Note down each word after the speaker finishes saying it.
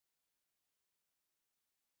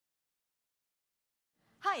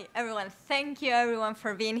Hi, everyone. Thank you, everyone,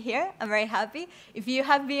 for being here. I'm very happy. If you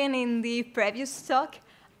have been in the previous talk,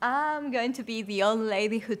 I'm going to be the old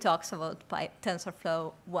lady who talks about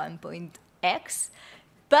TensorFlow 1.x.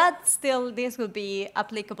 But still, this will be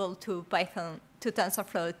applicable to Python, to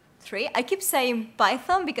TensorFlow 3. I keep saying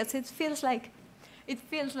Python because it feels like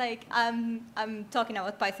I'm talking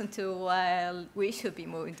about Python 2 while we should be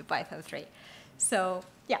moving to Python 3. So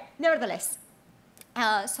yeah, nevertheless.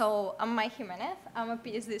 So I'm Mai Giménez. I'm a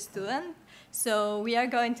PhD student. So we are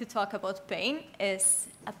going to talk about pain. As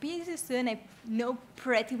a PhD student, I know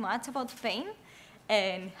pretty much about pain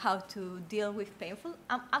and how to deal with painful.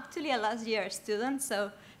 I'm actually a last year student,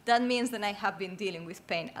 so that means that I have been dealing with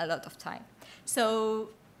pain a lot of time.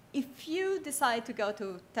 So if you decide to go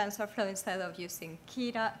to TensorFlow instead of using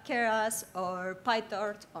Keras or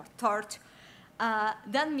PyTorch or Torch,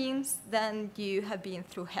 that means then you have been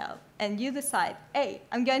through hell, and you decide, hey,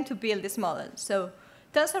 I'm going to build this model. So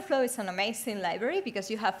TensorFlow is an amazing library because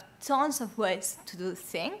you have tons of ways to do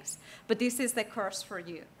things, but this is the course for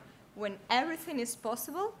you. When everything is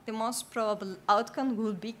possible, the most probable outcome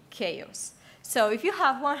will be chaos. So if you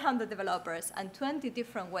have 100 developers and 20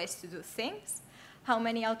 different ways to do things, how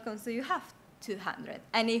many outcomes do you have? 200.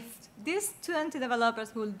 And if these 20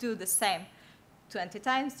 developers will do the same 20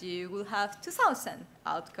 times, you will have 2,000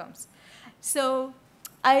 outcomes. So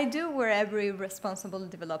I do what every responsible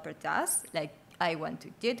developer does. Like, I went to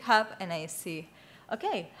GitHub and I see,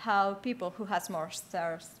 OK, how people who has more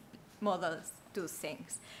stars models do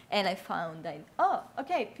things. And I found that, oh,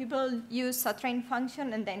 OK, people use a train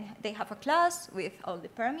function and then they have a class with all the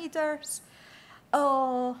parameters.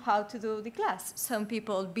 Oh, how to do the class. Some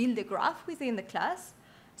people build a graph within the class.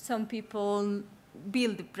 Some people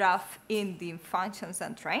build the graph in the functions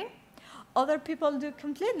and train. Other people do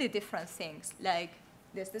completely different things, like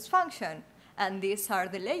there's this function, and these are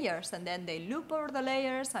the layers, and then they loop over the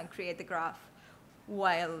layers and create the graph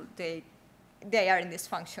while they are in this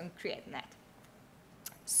function createNet.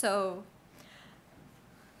 So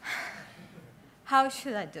how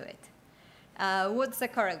should I do it? What's the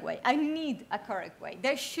correct way? I need a correct way.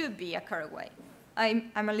 There should be a correct way.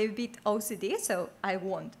 I'm a little bit OCD, so I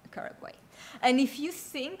want a correct way. And if you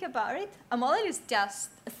think about it, a model is just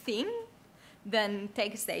a thing, then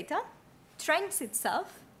takes data, trains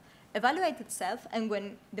itself, evaluates itself, and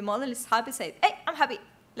when the model is happy, says, hey, I'm happy,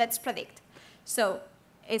 let's predict. So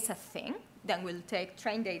it's a thing, then we'll take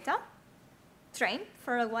train data, train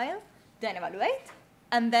for a while, then evaluate,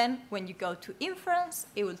 and then when you go to inference,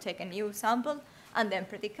 it will take a new sample, and then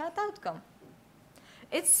predict that outcome.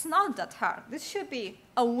 It's not that hard. This should be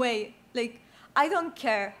a way, like, I don't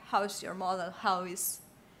care how's your model, how is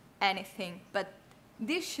anything, but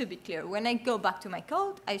this should be clear. When I go back to my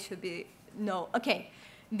code, I should know, OK,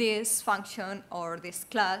 this function or this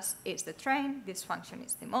class is the train, this function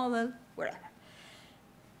is the model, whatever.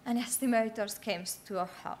 And estimators came to our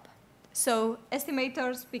hub. So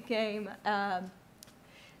estimators became,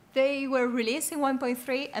 they were released in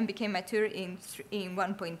 1.3 and became mature in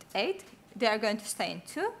 1.8. They are going to stay in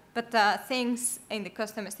 2, but things in the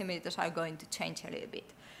custom estimators are going to change a little bit.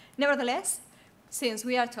 Nevertheless, since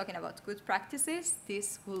we are talking about good practices,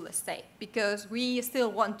 this will stay, because we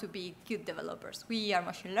still want to be good developers. We are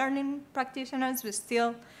machine learning practitioners.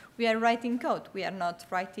 We are writing code. We are not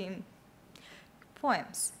writing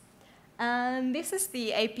poems. And this is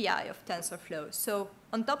the API of TensorFlow. So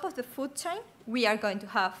on top of the food chain, we are going to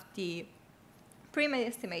have the pre-made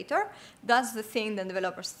estimator. That's the thing that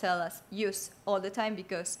developers tell us use all the time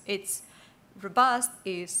because it's robust,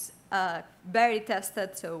 it's very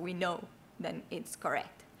tested, so we know then it's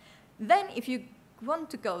correct. Then if you want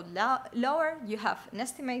to go lower, you have an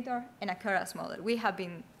estimator and a Keras model. We have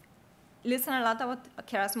been listening a lot about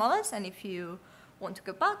Keras models, and if you want to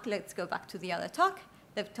go back, let's go back to the other talk,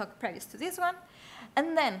 the talk previous to this one.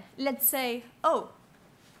 And then let's say, oh,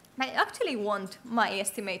 I actually want my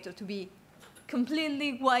estimator to be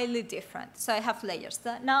completely wildly different. So I have layers.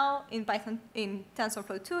 Now in Python, in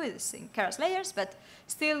TensorFlow 2, it's in Keras layers, but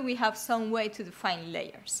still we have some way to define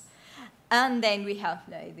layers. And then we have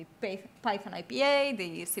the Python IPA,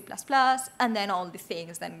 the C++, and then all the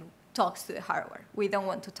things that talks to the hardware. We don't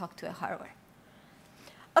want to talk to the hardware.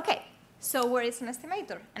 OK, so where is an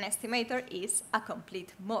estimator? An estimator is a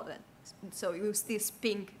complete model. So use this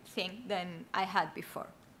pink thing that I had before.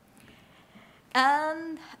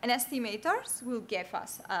 And an estimators will give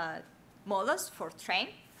us models for train,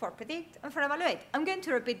 for predict, and for evaluate. I'm going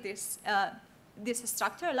to repeat this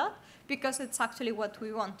structure a lot because it's actually what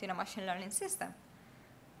we want in a machine learning system.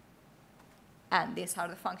 And these are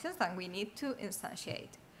the functions that we need to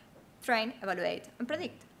instantiate: train, evaluate, and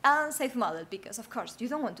predict. and save model, because of course you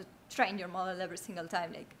don't want to train your model every single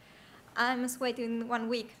time. Like, I'm just waiting 1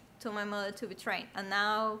 week to my model to be trained, and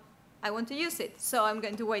now I want to use it, so I'm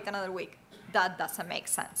going to wait another week. That doesn't make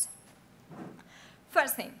sense.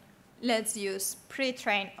 First thing, let's use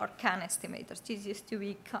pre-trained or codeestimators. This used to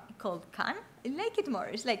be called can. I like it more.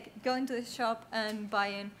 It's like going to the shop and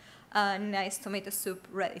buying a nice tomato soup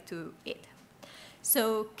ready to eat.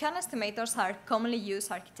 So codeestimators are commonly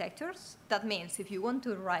used architectures. That means if you want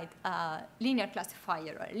to write a linear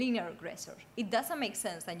classifier or a linear regressor, it doesn't make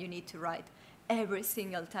sense that you need to write every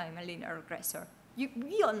single time a linear regressor.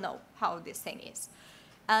 We all know how this thing is.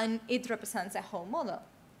 And it represents a whole model.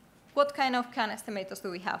 What kind of codeestimators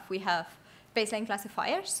do we have? We have baseline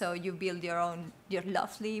classifiers, so you build your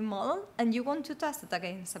lovely model, and you want to test it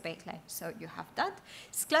against a baseline. So you have that.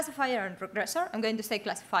 It's classifier and regressor. I'm going to say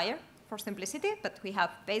classifier for simplicity, but we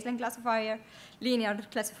have baseline classifier, linear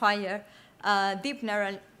classifier, deep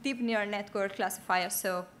neural network classifier,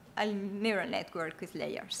 so a neural network with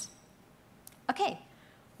layers. Okay,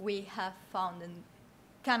 we have found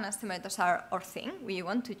codeestimators are our thing. We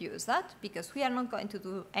want to use that because we are not going to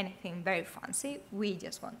do anything very fancy. We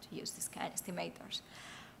just want to use these codeestimators.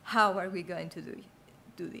 How are we going to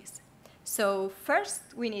do this? So first,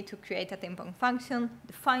 we need to create a tampon function,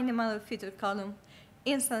 define the model feature column,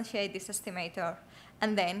 instantiate this estimator,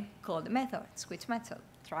 and then call the method, switch method,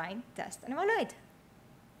 train, test, and evaluate.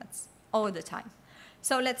 That's all the time.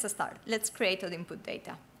 So let's start. Let's create our input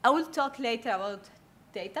data. I will talk later about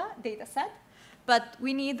data set, but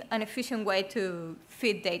we need an efficient way to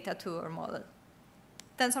feed data to our model.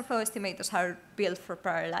 Tensorflow estimators are built for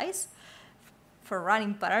parallelize, for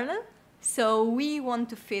running parallel, so we want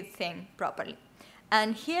to feed things properly.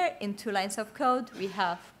 And here in 2 lines of code, we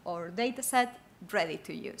have our data set ready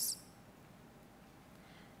to use.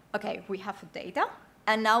 Okay, we have data,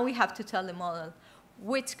 and now we have to tell the model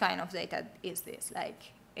which kind of data is this.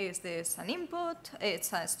 Like, is this an input?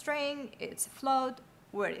 It's a string? It's a float?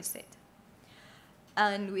 Where is it?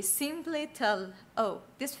 And we simply tell, oh,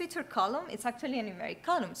 this feature column is actually a numeric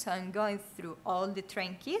column. So I'm going through all the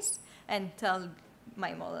train keys and tell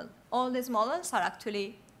my model, all these models are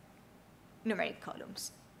actually numeric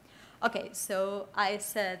columns. Okay, so I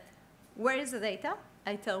said, where is the data?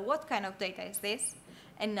 I tell what kind of data is this?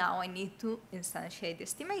 And now I need to instantiate the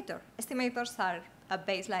estimator. Estimators are a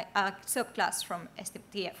baseline, a subclass from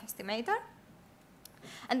TF estimator.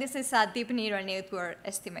 And this is a deep neural network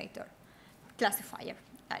estimator classifier,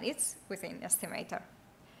 and it's within estimator.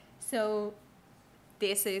 So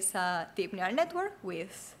this is a deep neural network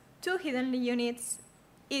with 2 hidden units.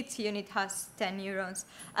 Each unit has 10 neurons,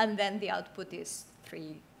 and then the output is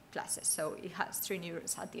 3 classes. So it has 3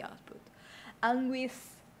 neurons at the output. And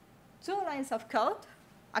with 2 lines of code,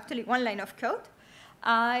 actually 1 line of code,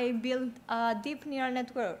 I built a deep neural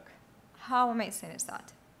network. How amazing is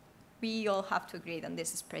that? We all have to agree that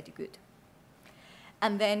this is pretty good.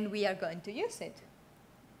 And then we are going to use it.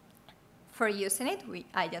 For using it,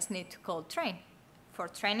 I just need to call train. For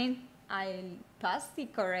training, I'll pass the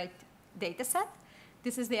correct data set.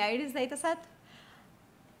 This is the iris data set.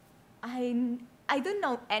 I don't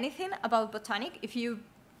know anything about botanic. If you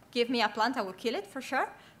give me a plant, I will kill it for sure.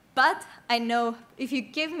 But I know if you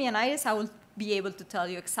give me an iris, I will be able to tell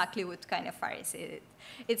you exactly what kind of iris it is.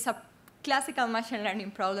 It's a classical machine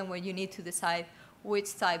learning problem where you need to decide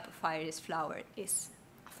which type of iris flower is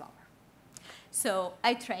a flower. So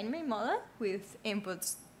I train my model with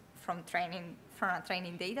inputs from a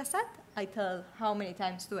training data set. I tell how many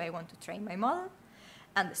times do I want to train my model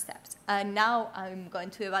and the steps. And now I'm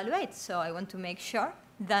going to evaluate. So I want to make sure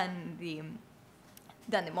that the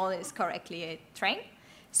model is correctly trained.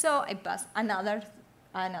 So I pass another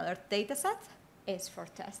data set. It's for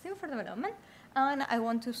testing, for development. And I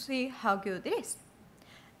want to see how good it is.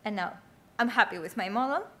 And now I'm happy with my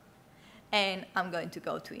model, and I'm going to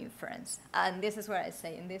go to inference. And this is where I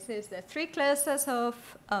say, and this is the 3 classes of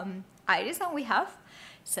iris that we have,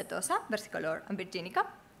 setosa, versicolor, and virginica.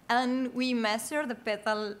 And we measure the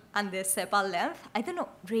petal and the sepal length. I don't know,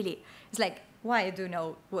 really. It's like, why do you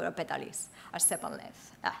know what a petal is? A sepal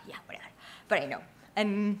length. Yeah, whatever. But I know.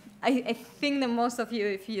 And I think that most of you,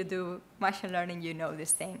 if you do machine learning, you know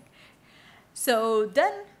this thing. So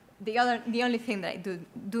then the only thing that I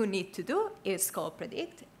do need to do is call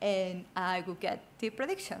predict, and I will get the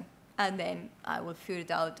prediction. And then I will figure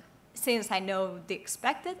it out. Since I know the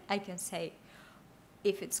expected, I can say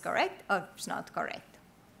if it's correct or if it's not correct.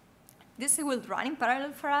 This will run in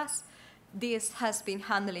parallel for us. This has been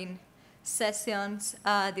handling sessions.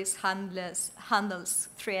 This handles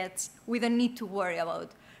threads. We don't need to worry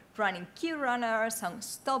about running queue runners and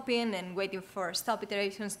stopping and waiting for stop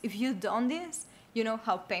iterations. If you've done this, You know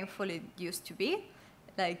how painful it used to be?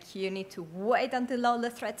 Like, you need to wait until all the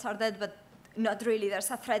threads are dead, but not really.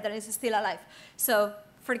 There's a thread that is still alive. So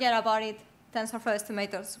forget about it. TensorFlow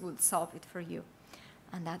Estimators will solve it for you.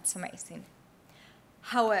 And that's amazing.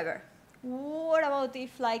 However, what about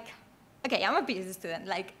if, like, okay, I'm a PhD student.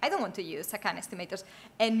 Like, I don't want to use codeestimators.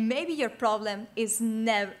 And maybe your problem is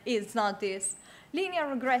not this linear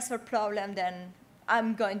regressor problem, then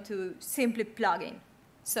I'm going to simply plug in.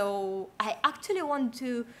 So I actually want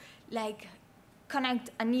to, like, connect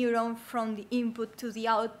a neuron from the input to the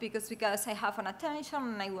out because I have an attention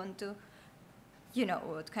and I want to, you know,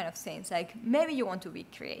 what kind of things. Like, maybe you want to be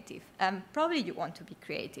creative. Probably you want to be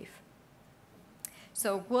creative.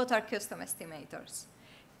 So what are custom estimators?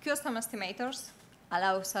 Custom estimators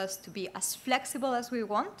allows us to be as flexible as we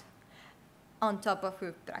want on top of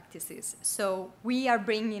good practices. So we are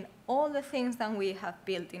bringing all the things that we have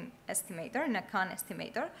built in estimator, in a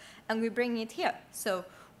codeestimator, and we bring it here. So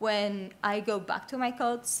when I go back to my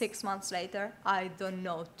code 6 months later, I don't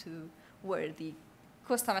know where the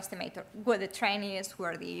custom estimator, where the train is,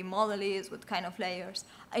 where the model is, what kind of layers.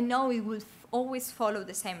 I know it will always follow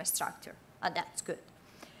the same structure, and that's good.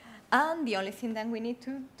 And the only thing that we need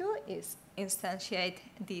to do is instantiate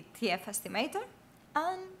the TF estimator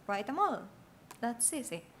and write a model. That's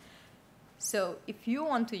easy. So if you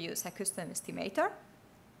want to use a custom estimator,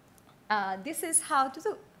 this is how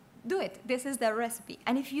to do it. This is the recipe.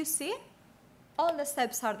 And if you see, all the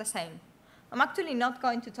steps are the same. I'm actually not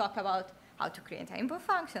going to talk about how to create an input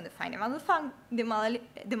function, define the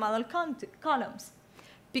model columns,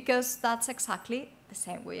 because that's exactly the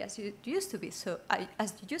same way as you used to be.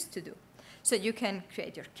 As you used to do. So you can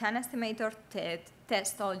create your codeestimator,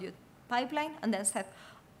 test all your pipeline, and then say,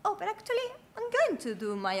 oh, but actually, I'm going to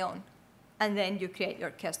do my own. And then you create your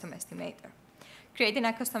custom estimator. Creating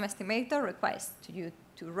a custom estimator requires you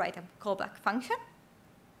to write a callback function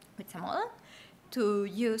with a model, to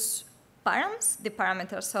use params, the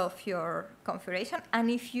parameters of your configuration. And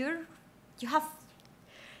if you have,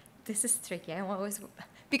 this is tricky, I'm always,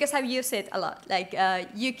 because I've used it a lot. Like,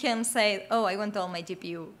 you can say, oh, I want all my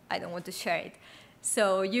GPU, I don't want to share it.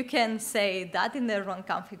 So you can say that in the run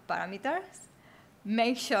config parameters.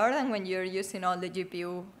 Make sure that when you're using all the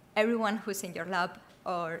GPU, everyone who's in your lab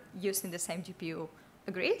or using the same GPU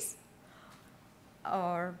agrees,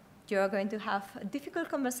 or you're going to have a difficult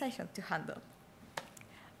conversation to handle.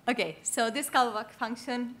 Okay, so this callback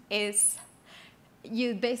function is,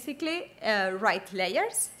 you basically write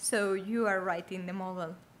layers. So you are writing the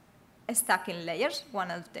model stacking layers,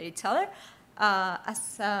 one after each other.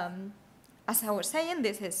 As I was saying,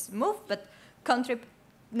 this is move, but contrib,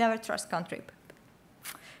 never trust contrib.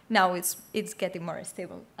 Now it's getting more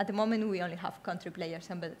stable. At the moment, we only have contrib layers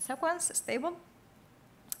embedded sequence, stable.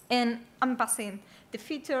 And I'm passing the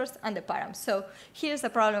features and the params. So here's the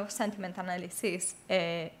problem of sentiment analysis,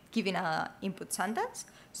 giving an input sentence.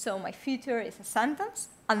 So my feature is a sentence,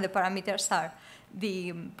 and the parameters are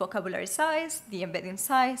the vocabulary size, the embedding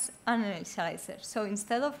size, and an initializer. So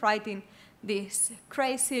instead of writing this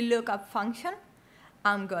crazy lookup function,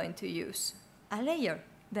 I'm going to use a layer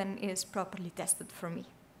that is properly tested for me.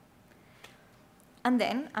 And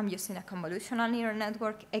then I'm using a convolutional neural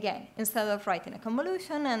network again. Instead of writing a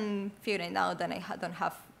convolution and figuring out that I don't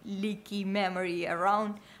have leaky memory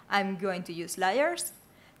around, I'm going to use layers.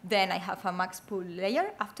 Then I have a max pool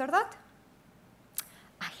layer after that,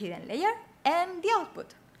 a hidden layer, and the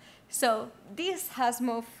output. So this has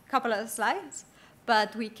moved a couple of slides,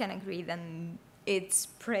 but we can agree that it's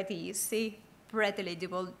pretty easy, pretty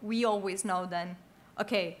legible. We always know then,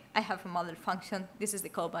 okay, I have a model function. This is the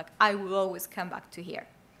callback. I will always come back to here.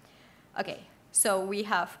 Okay, so we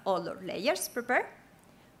have all our layers prepared.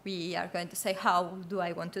 We are going to say, how do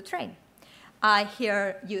I want to train? I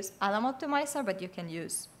here use Adam optimizer, but you can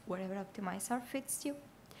use whatever optimizer fits you.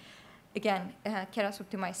 Again, Keras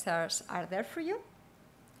optimizers are there for you.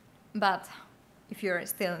 But if you're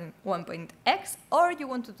still in 1.x or you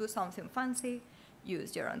want to do something fancy,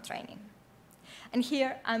 use your own training. And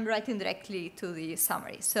here, I'm writing directly to the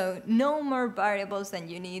summary. So no more variables than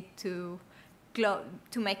you need to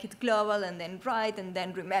make it global and then write and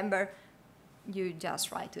then remember. You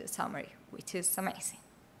just write to the summary, which is amazing.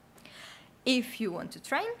 If you want to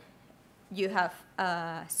train, you have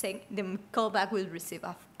the callback will receive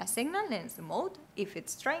a signal, and it's the mode. If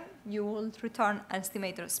it's train, you will return an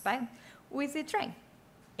estimator spec with the train.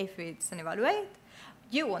 If it's an evaluate,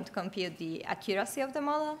 you want to compute the accuracy of the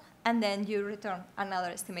model, and then you return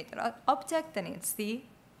another estimator object, and it's the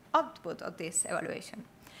output of this evaluation.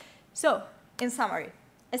 So, in summary,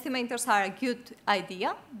 estimators are a good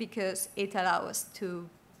idea because it allows us to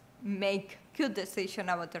make good decision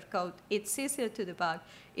about their code. It's easier to debug.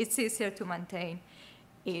 It's easier to maintain.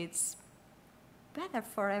 It's better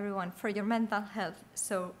for everyone, for your mental health,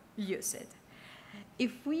 so use it.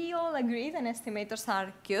 If we all agree that estimators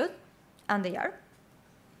are good, and they are,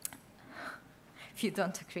 if you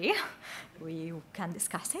don't agree, we can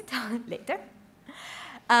discuss it later.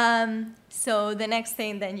 So the next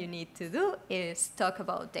thing that you need to do is talk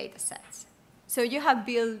about data sets. So you have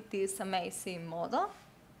built this amazing model,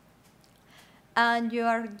 and you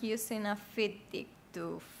are using a FitDig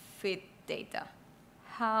to fit data.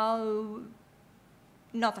 How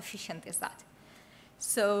not efficient is that?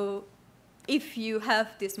 So if you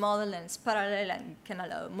have this model and it's parallel and can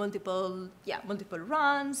allow multiple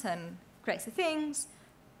runs and crazy things,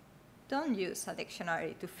 don't use a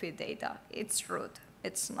dictionary to feed data. It's rude.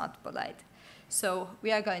 It's not polite. So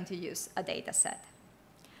we are going to use a data set.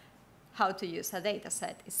 How to use a data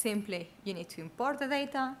set is simply you need to import the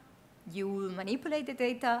data, you will manipulate the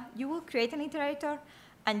data, you will create an iterator,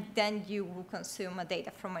 and then you will consume a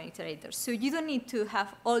data from an iterator. So you don't need to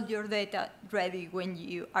have all your data ready when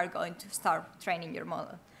you are going to start training your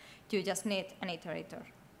model. You just need an iterator.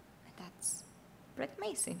 And that's pretty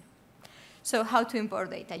amazing. So how to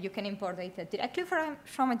import data? You can import data directly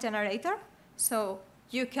from a generator. So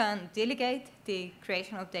you can delegate the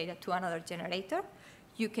creation of data to another generator.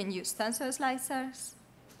 You can use tensor slicers,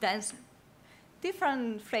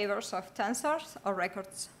 different flavors of tensors or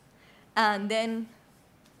records. And then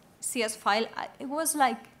CS file, it was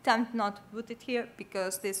like tempted not to put it here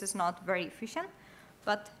because this is not very efficient,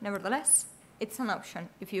 but nevertheless, it's an option.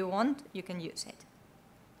 If you want, you can use it.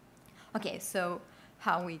 Okay, so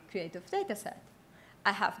how we create a data set.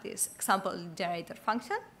 I have this example generator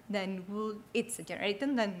function, then it's a generator,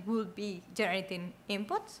 then will be generating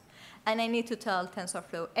inputs, and I need to tell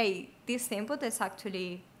TensorFlow, hey, this input is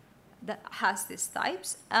actually that has these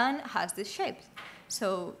types and has these shapes.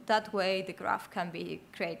 So that way the graph can be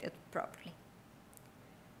created properly.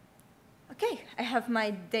 Okay, I have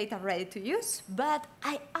my data ready to use, but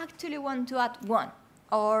I actually want to add one,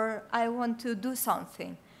 or I want to do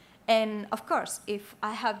something. And of course, if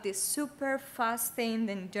I have this super fast thing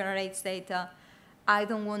that generates data, I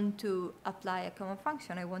don't want to apply a common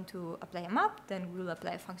function. I want to apply a map, then we'll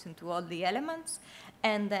apply a function to all the elements,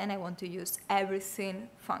 and then I want to use everything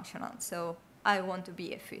functional. So I want to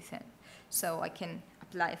be efficient. So I can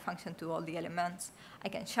apply a function to all the elements. I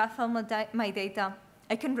can shuffle my data.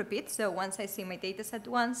 I can repeat. So once I see my data set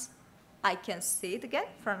once, I can see it again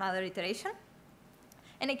for another iteration.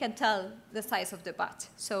 And I can tell the size of the batch.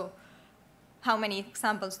 So how many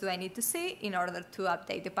examples do I need to see in order to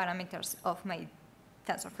update the parameters of my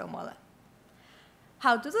TensorFlow model?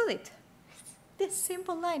 How to do it? This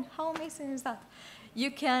simple line, how amazing is that?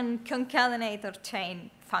 You can concatenate or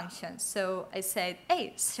chain functions. So I said,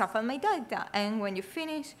 hey, shuffle my data. And when you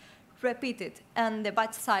finish, repeat it. And the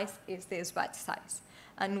batch size is this batch size.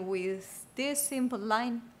 And with this simple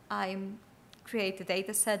line, I create a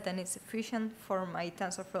data set that is efficient for my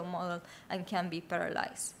TensorFlow model and can be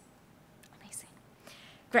parallelized. Amazing.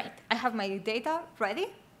 Great. I have my data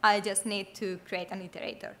ready. I just need to create an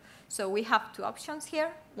iterator. So we have two options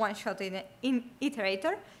here, one-shot in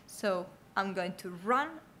iterator. So I'm going to run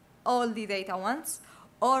all the data once,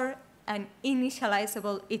 or an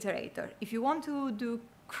initializable iterator. If you want to do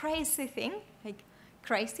crazy thing, like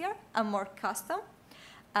crazier and more custom,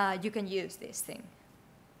 you can use this thing.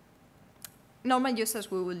 Normal users,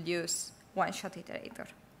 we will use one-shot iterator.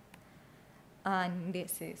 And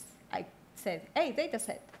this is, I said, hey,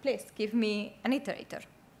 dataset, please give me an iterator.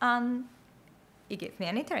 And it gave me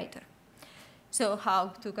an iterator. So how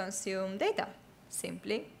to consume data?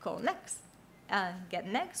 Simply call next. And get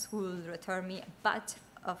next will return me a batch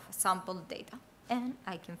of sample data. And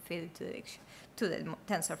I can feed it to the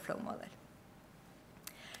TensorFlow model.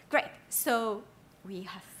 Great. So we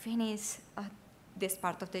have finished this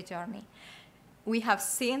part of the journey. We have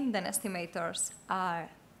seen that estimators are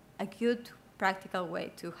a good practical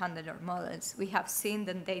way to handle our models. We have seen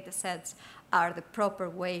that data sets are the proper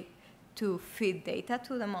way to feed data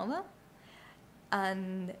to the model.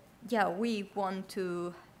 And yeah, we want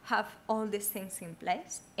to have all these things in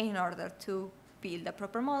place in order to build a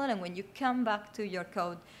proper model. And when you come back to your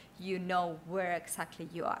code, you know where exactly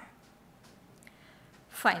you are.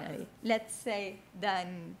 Finally, let's say that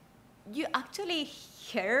you actually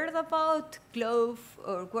heard about Glove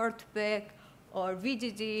or WordPeg or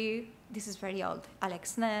VGG. This is very old.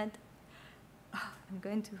 AlexNet. Oh, I'm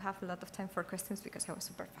going to have a lot of time for questions because I was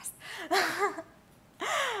super fast.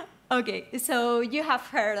 Okay, so you have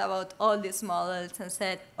heard about all these models and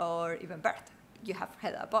said, or even BERT. You have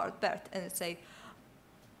heard about BERT and say,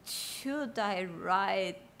 should I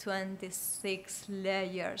write 26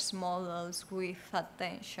 layers models with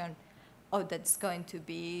attention? Oh, that's going to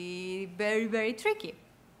be very, very tricky.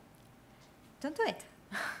 Don't do it.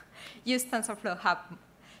 Use TensorFlow Hub.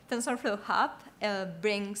 TensorFlow Hub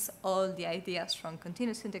brings all the ideas from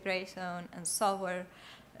continuous integration and software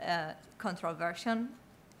control version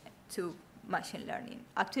to machine learning.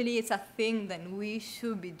 Actually, it's a thing that we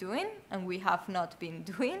should be doing, and we have not been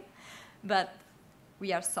doing, but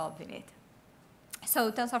we are solving it.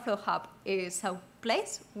 So TensorFlow Hub is a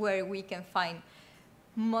place where we can find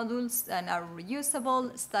modules that are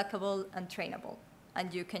reusable, stackable, and trainable.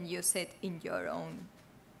 And you can use it in your own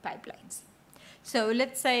pipelines. So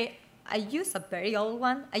let's say I use a very old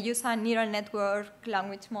one. I use a neural network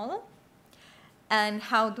language model. And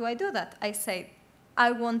how do I do that? I say,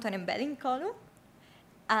 I want an embedding column.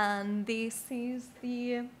 And this is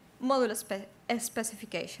the module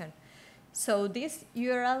specification. So this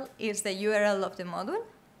URL is the URL of the module.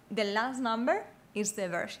 The last number is the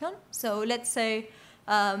version. So let's say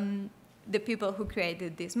the people who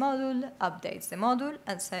created this module updates the module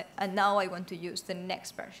and say, and now I want to use the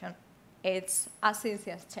next version. It's as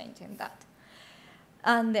easy as changing that.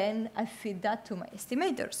 And then I feed that to my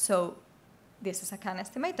estimator. So this is a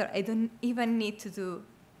codeestimator. I don't even need to do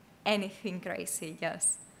anything crazy,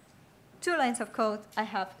 just 2 lines of code. I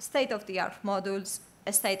have state-of-the-art modules,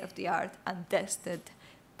 a state-of-the-art and tested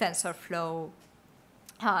TensorFlow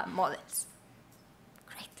models.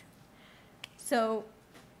 Great. So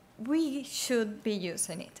we should be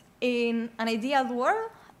using it. In an ideal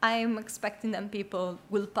world, I'm expecting that people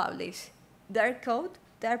will publish their code,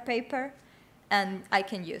 their paper, and I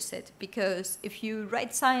can use it. Because if you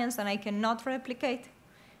write science and I cannot replicate,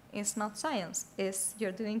 it's not science. It's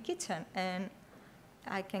you're doing kitchen, and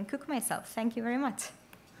I can cook myself. Thank you very much.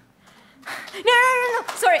 No,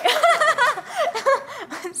 sorry.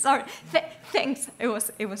 Sorry. Thanks. It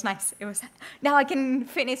was nice. Now I can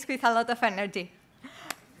finish with a lot of energy.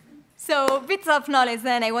 So bits of knowledge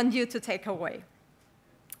then I want you to take away.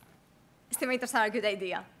 Estimators are a good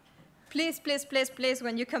idea. Please, please, please, please,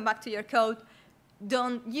 when you come back to your code,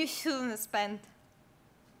 you shouldn't spend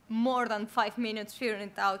more than 5 minutes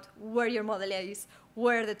figuring out where your model is,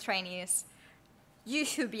 where the training is. You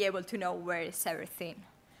should be able to know where is everything.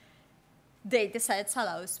 Datasets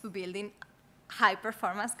allow us to building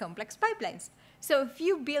high-performance complex pipelines. So if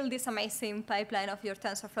you build this amazing pipeline of your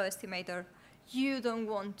TensorFlow estimator, you don't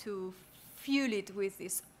want to fuel it with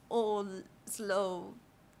this old, slow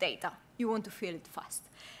data. You want to fuel it fast.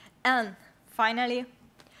 And finally,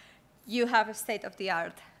 you have a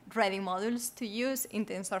state-of-the-art ready modules to use in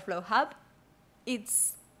TensorFlow Hub.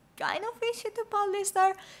 It's kind of easy to publish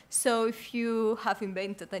there. So if you have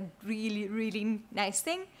invented a really, really nice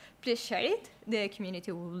thing, please share it. The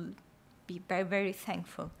community will be very, very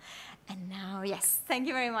thankful. And now, yes, thank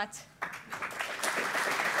you very much.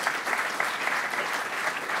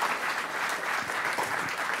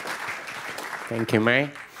 Thank you, Mai.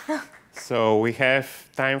 So we have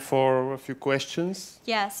time for a few questions.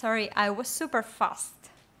 Yeah, sorry, I was super fast.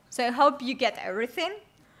 So I hope you get everything.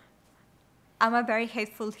 I'm a very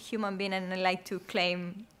hateful human being, and I like to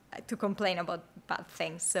complain about bad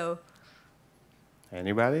things. So.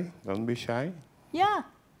 Anybody? Don't be shy. Yeah.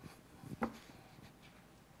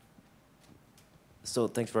 So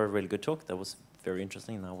thanks for a really good talk. That was very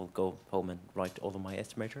interesting. And I will go home and write all of my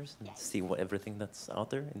estimators and see everything that's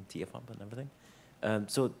out there in TF-Hub and everything.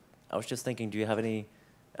 So I was just thinking, do you have any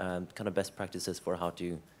kind of best practices for how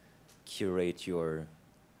to curate your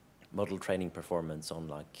model training performance on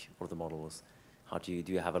all the models? Do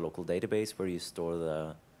you have a local database where you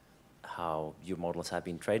store how your models have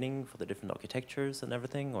been training for the different architectures and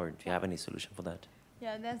everything, or do you have any solution for that?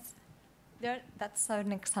 Yeah, that's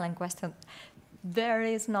an excellent question. There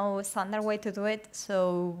is no standard way to do it,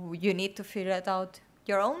 so you need to figure it out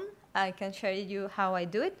your own. I can share you how I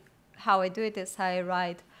do it. How I do it is I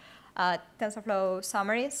write TensorFlow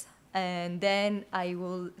summaries, and then I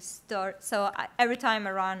will store. So every time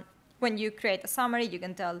I run, when you create a summary, you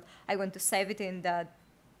can tell I want to save it in that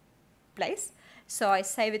place. So I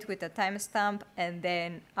save it with a timestamp, and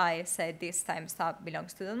then I say this timestamp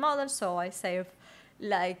belongs to the model. So I save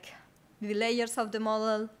the layers of the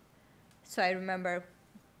model, so I remember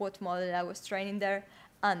what model I was training there,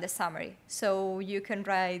 and the summary. So you can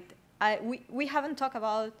write. We haven't talked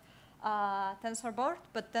about TensorBoard,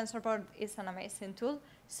 but TensorBoard is an amazing tool.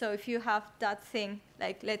 So if you have that thing,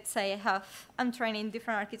 let's say I'm training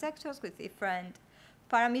different architectures with different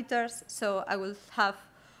parameters, so I will have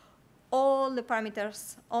all the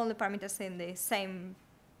parameters in the same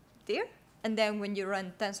tier, and then when you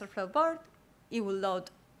run TensorFlow board, it will load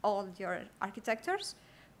all your architectures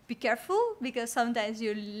be careful, because sometimes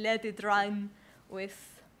you let it run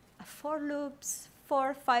with four loops,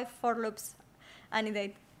 4, 5 for loops, and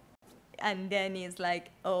then it's like,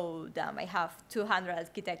 oh, damn, I have 200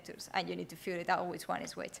 architectures, and you need to figure it out which one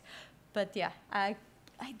is which. But yeah, I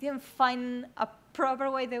didn't find a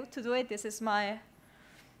proper way to do it. This is my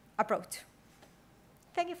approach.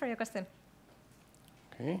 Thank you for your question.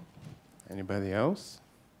 Okay. Anybody else?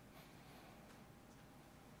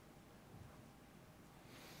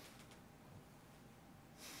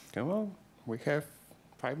 Come on, we have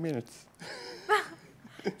 5 minutes.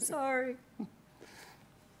 Sorry.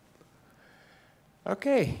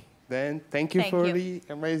 Okay, then thank you for the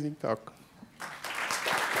amazing talk.